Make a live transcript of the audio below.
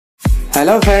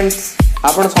Hello friends,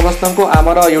 आपण समस्त को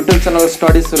आमर यूट्यूब चैनल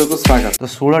स्टडी सुरू को स्वागत। तो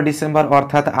 16 डिसेंबर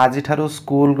अर्थात आज ठारू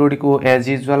स्कूल गुडी को एज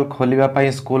यूजुअल खोलिबा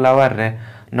पई स्कूल आवर रे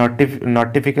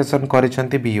नोटिफिकेशन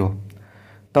करिसंती बीओ।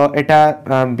 तो एटा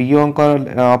बीओ को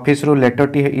ऑफिस रो लेटर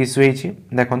टी इश्यू हेछि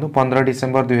देखंतु 15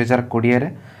 डिसेंबर 2020 रे।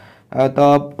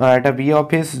 तो एटा बीओ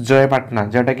ऑफिस जयपाटना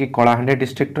जेटा कि कलाहांडी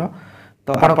डिस्ट्रिक्ट रो।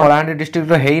 तो आपण कलाहांडी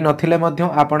डिस्ट्रिक्ट हे नथिले मध्य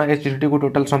आपण ए चिठी को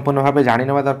टोटल संपूर्ण भाबे जानि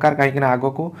नेबा दरकार काहे कि आगो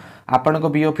को आपण को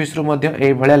बी ऑफिस रो मध्य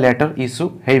ए भलिया लेटर इश्यू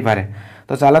हेई पारे।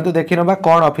 तो चलतु देखि नबा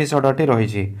कोन ऑफिस ऑर्डर टी रही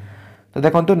छी। तो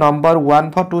देखंतु number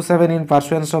 1427 in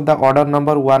pursuance of the order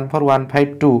number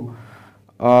 14152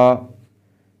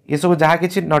 ये सब जहाँ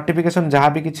किसी नोटिफिकेशन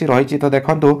जहाँ भी किसी रही। तो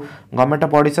देखंतु government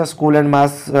of Odisha school and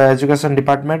mass education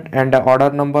department and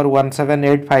order number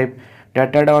 1785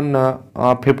 dated on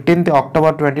 15th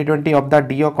October 2020 of the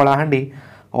DO Kalahandi,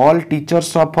 all teachers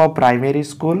of primary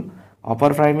school, upper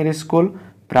primary school,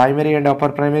 primary and upper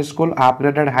primary school,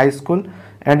 upgraded high school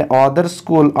and other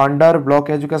school under block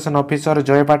education officer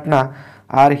Joypatna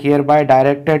are hereby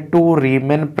directed to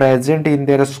remain present in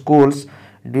their schools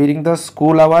during the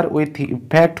school hour with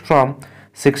effect from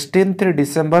 16th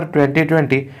December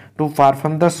 2020 to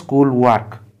perform the school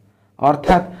work।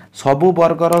 अर्थात सबु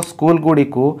वर्गर school गुडी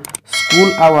को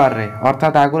school our रे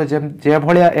अर्थात आगुरी जे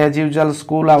भलिया as usual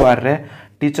school our रे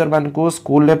teacher मान को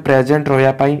school रे प्रेजेंट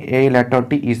रहिया पई ए लेटर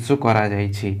टी इश्यू करा जाई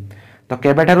छी। तो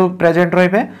केबे ठारू प्रेजेंट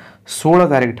रहिबे 16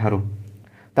 तारिख ठारू।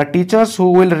 The teachers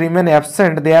who will remain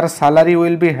absent there salary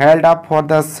will be held up for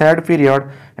the said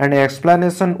period and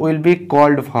explanation will be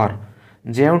called for.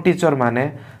 जेउ teacher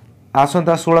माने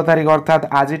आसंता 16 तारिख अर्थात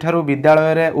आज ठारू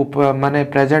विद्यालय रे माने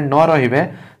प्रेजेंट न रहिबे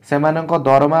सेमानक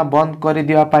दरमा बंद करि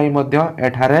दिया पाई मध्य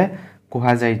एठारे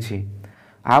कुहा जाइछि।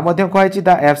 आ मध्य कहैछि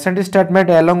the absent statement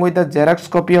along with the xerox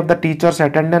copy of the teachers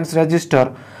attendance register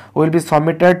will be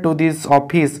submitted to this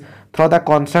office through the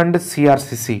concerned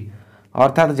CRCC.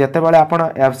 अर्थात जेते बेले आपण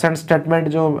एब्सेंट स्टेटमेंट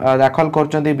जो दाखल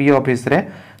करचंदी बी ऑफिस रे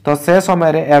तो से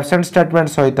समय रे एब्सेंट स्टेटमेंट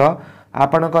सहित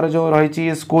आपणकर जो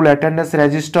रहिछि स्कूल अटेंडेंस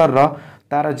रजिस्टर रो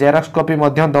तार जेरॉक्स कॉपी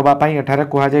मध्य दबा पाई एठारे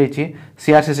कुहा जाइछि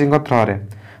सीआरसीसी को थ्रू रे।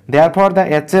 Therefore, the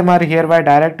HM are hereby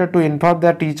directed to inform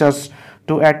their teachers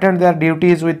to attend their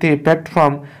duties with effect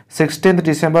from 16th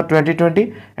December 2020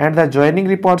 and the joining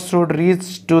reports should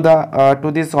reach to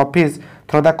this office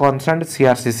through the concerned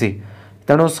CRCC।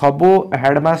 तेणु सबू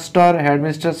headmaster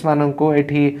headmistress मानन को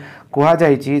एठी कुहा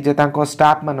जाइछि जे तांको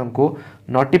staff मानन को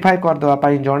नोटिफाई कर देबा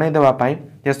पई जणै देबा पई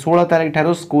जे 16 तारिख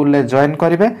ठारू स्कूल ले जॉइन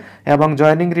करिवे एवं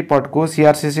जॉइनिंग रिपोर्ट को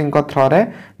सीआरसीसी को थ्रू रे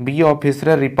बी ऑफिस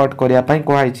रे रिपोर्ट करिया पई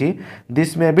कुहाइछि।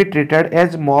 This may be treated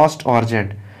as most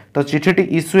urgent. तो चिठीटी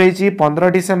इश्यू हेछि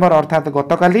 15 डिसेंबर अर्थात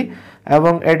गतकाली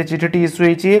एवं एटी चिठीटी इश्यू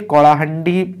हेछि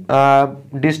कलाहांडी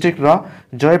डिस्ट्रिक्ट रो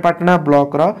जयपाटना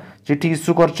ब्लॉक रो चिठी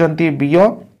issue करचंती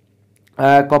BO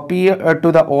copy to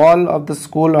the all of the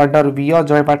school under VO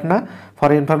Joypatna for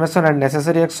information and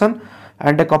necessary action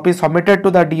and a copy submitted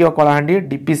to the DO Kalahandi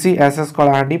DPC SS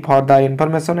Kalahandi for the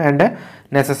information and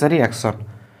necessary action।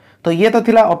 तो ये तो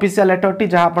थिला official letter T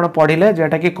जहाँ आपण पढ़िले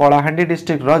जेटा कि Kalahandi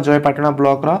district रो जयपाटना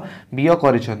block रो BO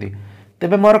करिसंदी।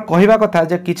 तेबे मोर कहिबा कथा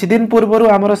जे किछि दिन पूर्वरु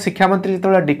हमर शिक्षा मंत्री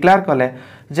जेतोला डिक्लेयर कले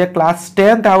जे class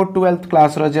 10th out 12th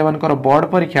class रो जे मानकर बोर्ड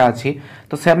परीक्षा अछि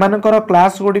तो सेमानकर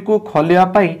क्लास गुडी को खोलिया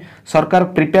पई सरकार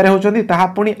प्रिपेयर होचंदी ताहा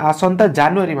पुनी आसंता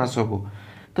जनवरी मास को।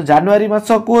 तो जनवरी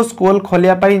मास को स्कूल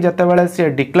खोलिया पई जते बेले से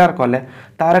डिक्लेयर कले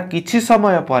तार किछि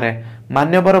समय परे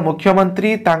माननीय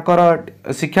मुख्यमंत्री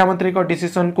तांकर शिक्षा मंत्री को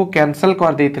डिसीजन को कैंसल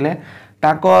कर देथिले।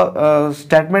 तांको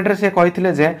स्टेटमेंट रे से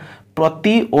कहिथिले जे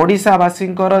प्रति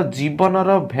ओडिशावासींकर जीवनर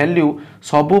वैल्यू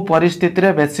सबु परिस्थिति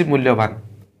रे बेसी मूल्यवान।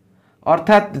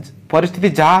 अर्थात परिस्थिति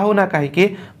जहाँ हो ना कहीं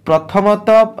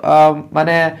प्रथमतः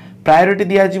माने प्रायोरिटी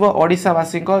दिया जीव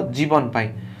ओडिशावासींक जीवन पाई।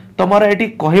 तो मोर एटी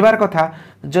कहिबार कथा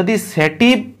जदि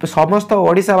सेठी समस्त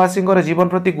ओडिशावासींकर जीवन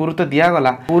प्रति गुरुत्व दिया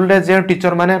गला स्कूल रे जे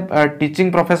टीचर माने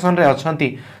टीचिंग प्रोफेशन रे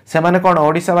अछंती से माने कोन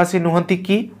ओडिशावासी नुहंती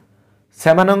कि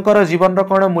सेमानंकर जीवन रो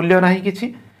कोन मूल्य नाही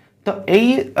किछि। तो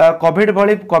यही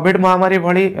कोविड महामारी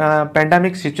भली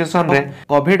पेंडेमिक सिचुएशन रे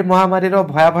कोविड महामारी रो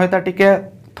भयावहता टिके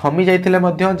थमी जाइथिले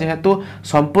मध्य जेहेतु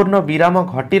संपूर्ण विराम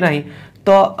घटी नाही।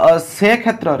 तो से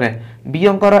क्षेत्र रे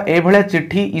बीओंकर ए भले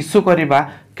चिट्ठी इश्यू करिबा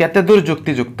केते दूर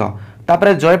युक्तियुक्त।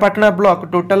 तापरे जयपाटना ब्लॉक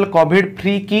टोटल कोविड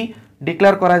फ्री की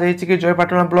डिक्लेयर करा जाइछि कि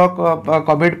जयपाटना ब्लॉक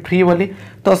कोविड फ्री बोली।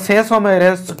 तो से समय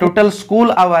रे टोटल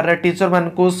स्कूल आवर रे टीचर मान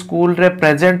को स्कूल रे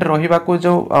प्रेजेंट रहिबा को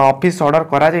जो ऑफिस ऑर्डर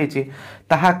करा जाइछि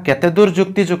ताहा केते दूर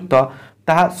युक्तियुक्त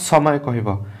ताहा समय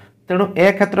कहिबो। तेणु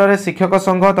ए क्षेत्र में शिक्षक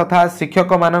संघ तथा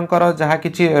शिक्षक मानकर जहाँ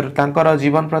किछि तांकर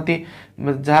जीवन प्रति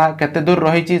जहाँ केते दूर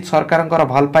रही सरकार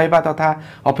भल पाइबा तथा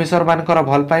ऑफिसर मानकर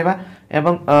भल पाइबा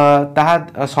एवं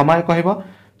ताहा समय कहब।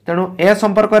 तेणु ए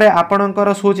संपर्क में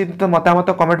आपणकर सुचिंतित मतामत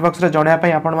कमेंट बॉक्स में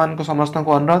जनवाई आपण मान समस्त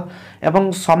को अनुरोध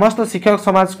एवं समस्त शिक्षक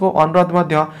समाज को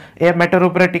अनुरोध ए मैटर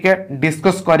उपर टिके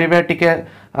डिस्कस करेंगे टिके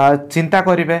चिंता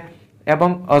करेंगे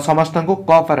एवं समस्त को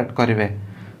कोऑपरेट करेंगे।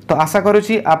 तो आशा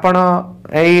करुँची आपण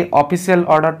यही ऑफिशियल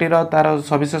ऑर्डर टीर तार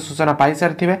सविशेष सूचना पाई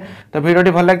सारी। तो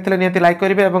वीडियो भल लगी निहाती लाइक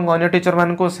करेंगे और अन्य टीचर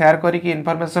मान को शेयर करके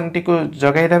इनफॉरमेशन टी को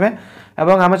जगैदेवे और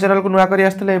आम चैनल को नुआ कर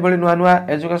आसते नुआ नुआ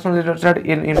एजुकेशनल रिलेटेड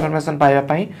इनफॉरमेशन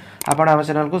पाइबापी आपण आम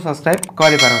चैनल को सब्सक्राइब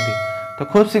करें। तो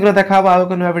खूब शीघ्र देखा आउ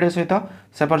एक नुआ वीडियो सहित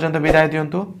से पर्यंत विदाय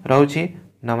दिंतु। रोची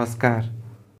नमस्कार।